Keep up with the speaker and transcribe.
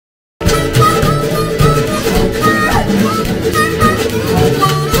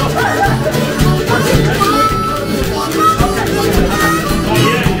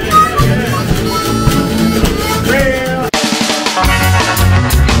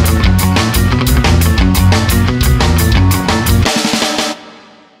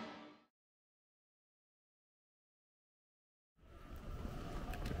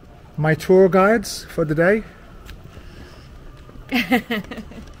my tour guides for the day.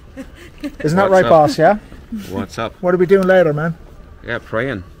 Isn't that right, boss? Yeah. What's up? What are we doing later, man? Yeah,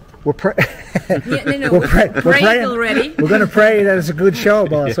 praying. We're praying. Yeah, no, we're praying already. We're going to pray that it's a good show,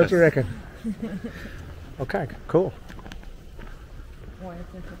 boss. Yes. What do you reckon? Okay, cool.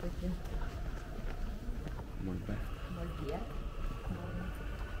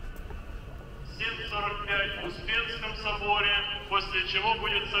 7:45 в Успенском соборе, после чего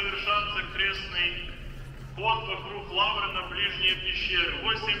будет совершаться крестный ход вокруг лавры на ближние пещеры.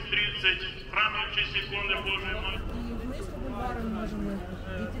 8:30 в храме в честь иконы Божией Матери.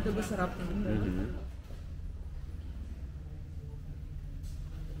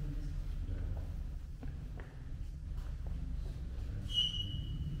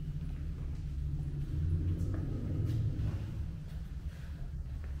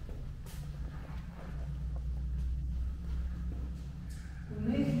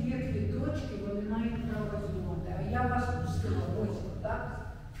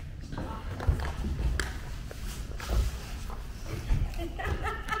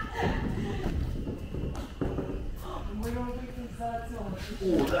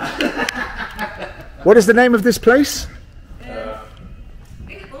 What is the name of this place?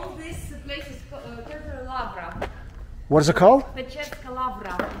 All this place is Lavra. What is it called? Pecheska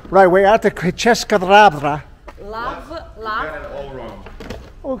Lavra. Right, we're at the Pecheska Lavra. Lav. All wrong.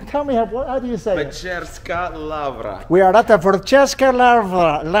 Oh, tell me how do you say it? Pecherska Lavra. We are at the Pecheska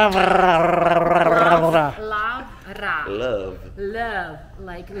Lavra. Lavra. Love. Love,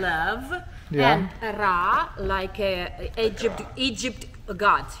 like love. Yeah. And Ra, like Egypt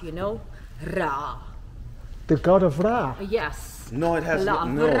god, you know? Ra. The god of Ra. Yes. No, it has Love,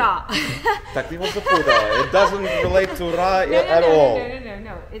 no. Ra. It doesn't relate to Ra at all.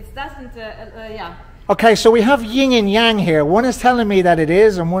 No. It doesn't, yeah. Okay, so we have yin and yang here. One is telling me that it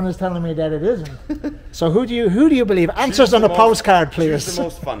is, and one is telling me that it isn't. So who do you believe? Answers on a postcard, please. Choose the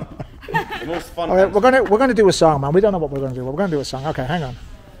most fun. The most fun. All right, we're gonna do a song, man. We don't know what we're gonna do, but we're gonna do a song. Okay, hang on.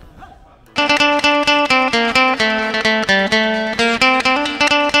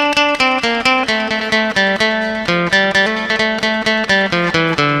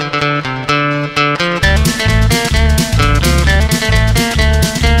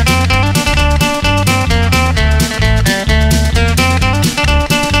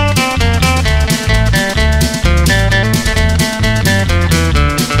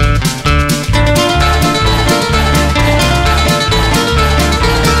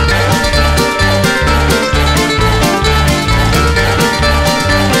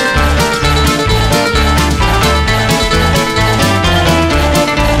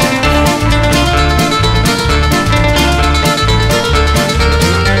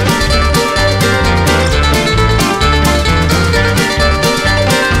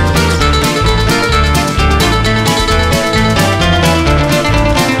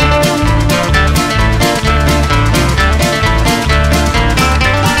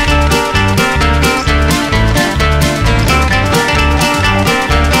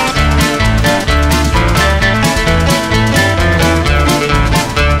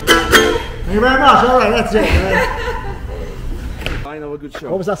 I know a good show.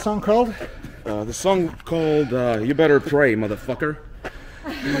 What was that song called? The song called "You Better Pray, Motherfucker."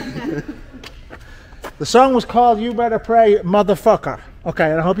 The song was called "You Better Pray, Motherfucker."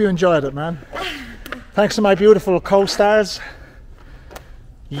 Okay, and I hope you enjoyed it, man. Thanks to my beautiful co-stars,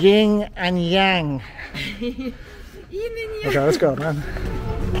 Yin and Yang. Okay, let's go, man.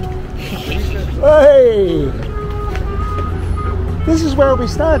 Hey! This is where we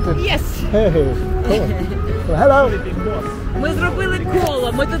started. Yes. Hey, cool. Well, hello. Ми зробили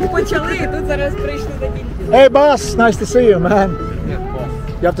коло, ми тут почали, і тут зараз прийшли до кінця. Hey, boss, nice to see you, man.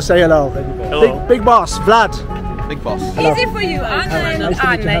 You have to say hello. Hello. Big boss, Vlad. Big boss. Hello. Easy for you, Anna and Nice to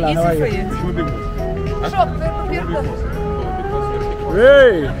meet you. Anna, Hello, how easy are for you? you. Що, папірку?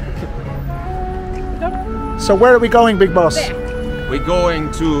 Hey. So where are we going, big boss? We're going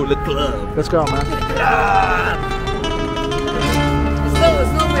to the club. Let's go, man.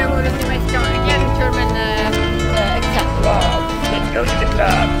 Знову я говорю з німецького, again German accent. Let's go to the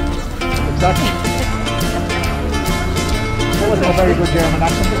club. Exactly. That wasn't a very good German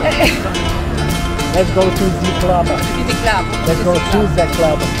accent. Let's go to the club. To the club. Let's go to the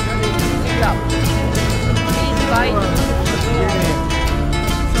club. The club. Easy bite.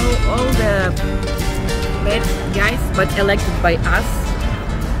 So all the bad guys, but elected by us,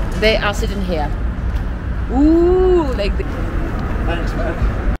 they are sitting here. Ooh, like the... Thanks, man.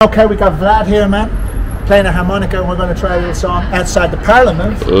 Okay, we got Vlad here, man, playing a harmonica, and we're going to try a little song outside the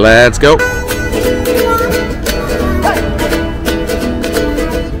Parliament. Let's go.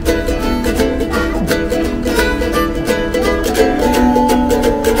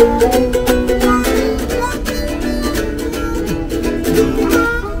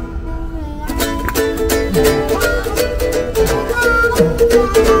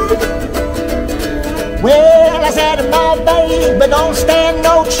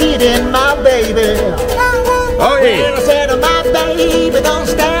 cheating, my baby. Oh yeah. Well, I said, my baby don't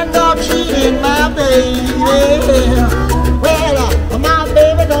stand no cheating, my baby. Well, my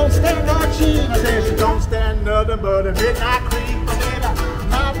baby don't stand no cheating. I said she don't stand nothing but a midnight creep,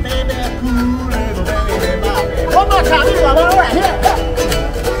 my baby, cool little baby, my baby. One more time, here, all right, here.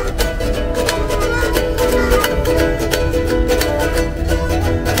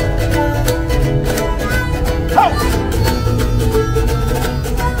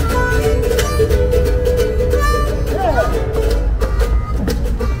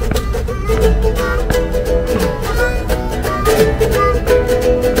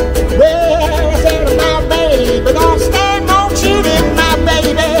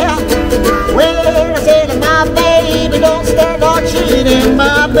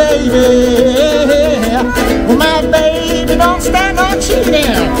 My baby, my baby don't stand no cheating.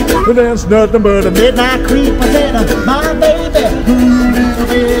 Well, there's nothing but a midnight creep. I said, my baby, ooh, little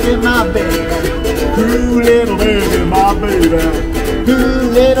baby, my baby, ooh, little baby, my baby,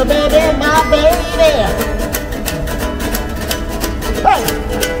 ooh, little baby, my baby. Hey!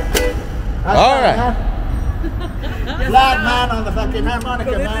 All right. Loud man on the fucking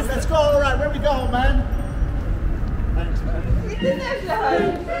harmonica, man. Let's go. All right, where we go, man? Thanks, man.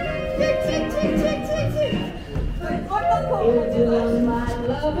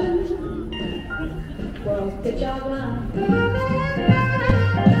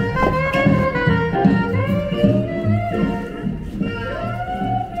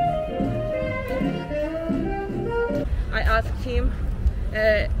 I asked him,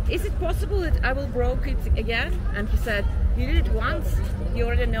 is it possible that I will broke it again? And he said, you did it once, you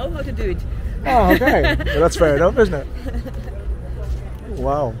already know how to do it. Oh, okay. Well, that's fair enough, isn't it?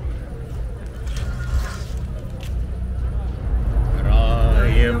 Wow.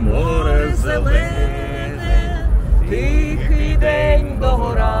 Грає море зелене, тихий день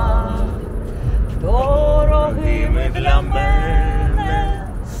догора, дорогими для мене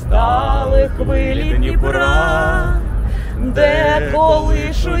стали хвилі Дніпра, де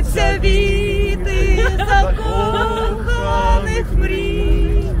колишуться віти закоханих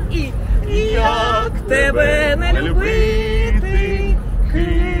мрій, і як тебе не любити,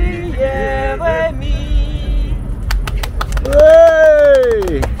 Києве мій.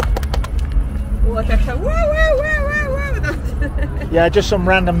 Hey! What the hell? Whoa. Yeah, just some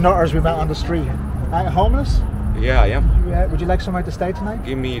random nutters we met on the street. Homeless? Yeah, I am. Yeah. Would you like somewhere to stay tonight?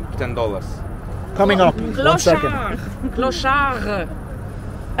 Give me $10. Coming up. 1 second. Clochard.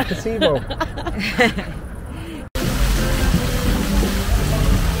 Placebo.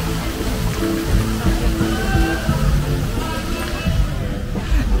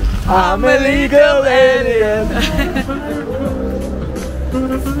 I'm a legal alien.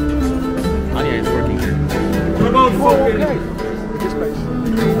 Oh yeah, it's working here. What about fucking? Okay. This place.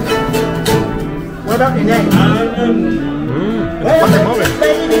 What about your name? Well,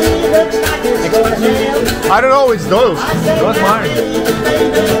 baby looks like it's going to hell. I don't always know. That's mine.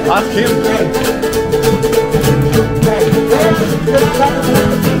 Ask him.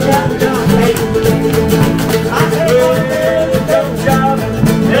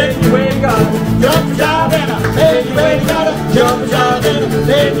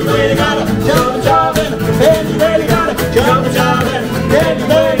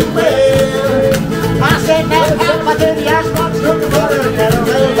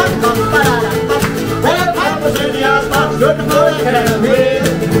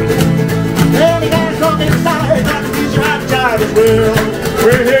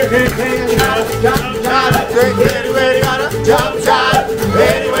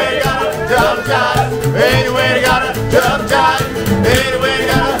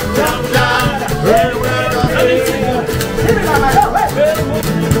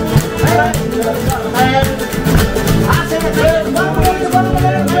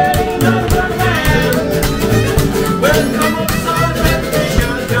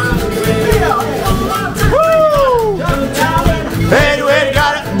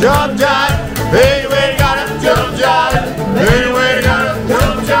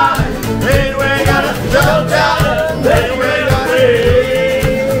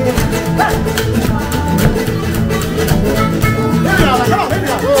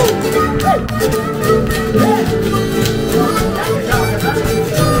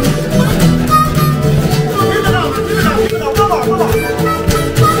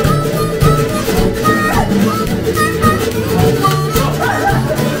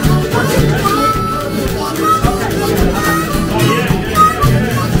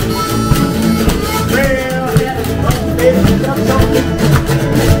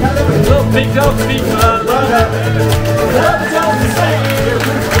 Pick up people.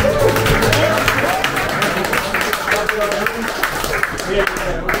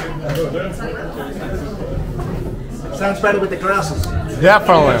 much better with the glasses.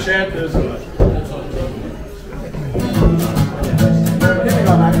 Definitely.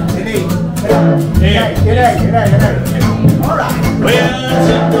 All right. Well, I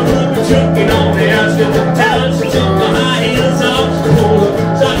took my rubber chicken on the outskirts of town. She took my high heels off, she pulled up,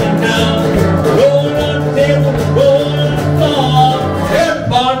 shutting down. Rolling on the table, rolling on the floor.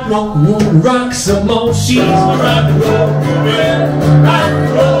 Everybody rockin' on the rock some more. She's my rock and roll groovy. Rock and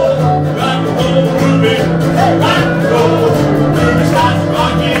roll groovy. Rock and roll. Groovy starts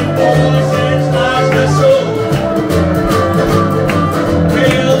rocking, boys, and it starts my soul.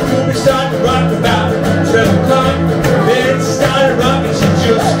 Well, groovy started to rock about 12 o'clock. Then it started rocking, she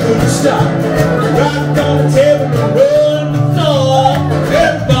just couldn't stop. Rocked on the table and rolled on the floor.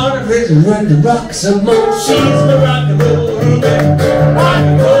 Everybody ready to rock some more. She's my rock and roll groovy. Rock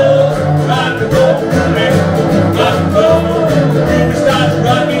and roll groovy. Rock and roll. Groovy starts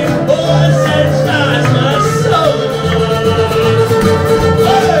rocking, boy, satisfies my soul.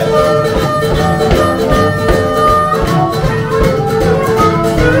 Hey!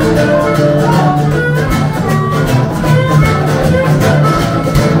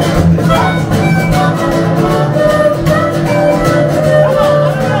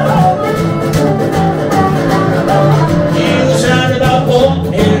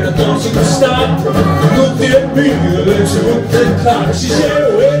 Looked at me and she looked at the clock. She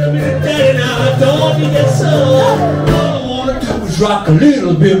said, wait a minute, Daddy, now don't you get so? All I wanna do is rock a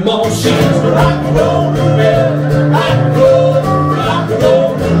little bit more. She's the rock and roll man, rock and roll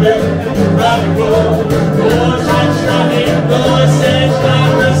man, rock and roll. Boys, that's rocking, boys, that's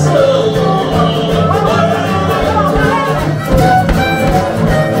like the soul.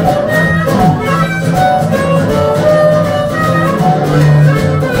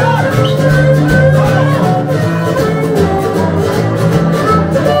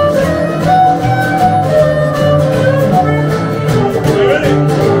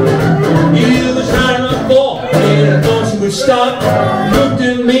 Stop, looked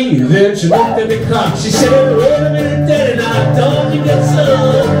at me, then she looked at the clock. She said, wait a minute, Daddy, now don't you get so?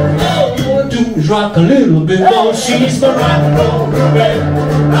 All I wanna do is rock a little bit more. She's my rock and roll groovy,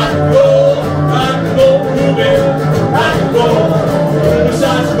 rock and roll groovy, rock and roll.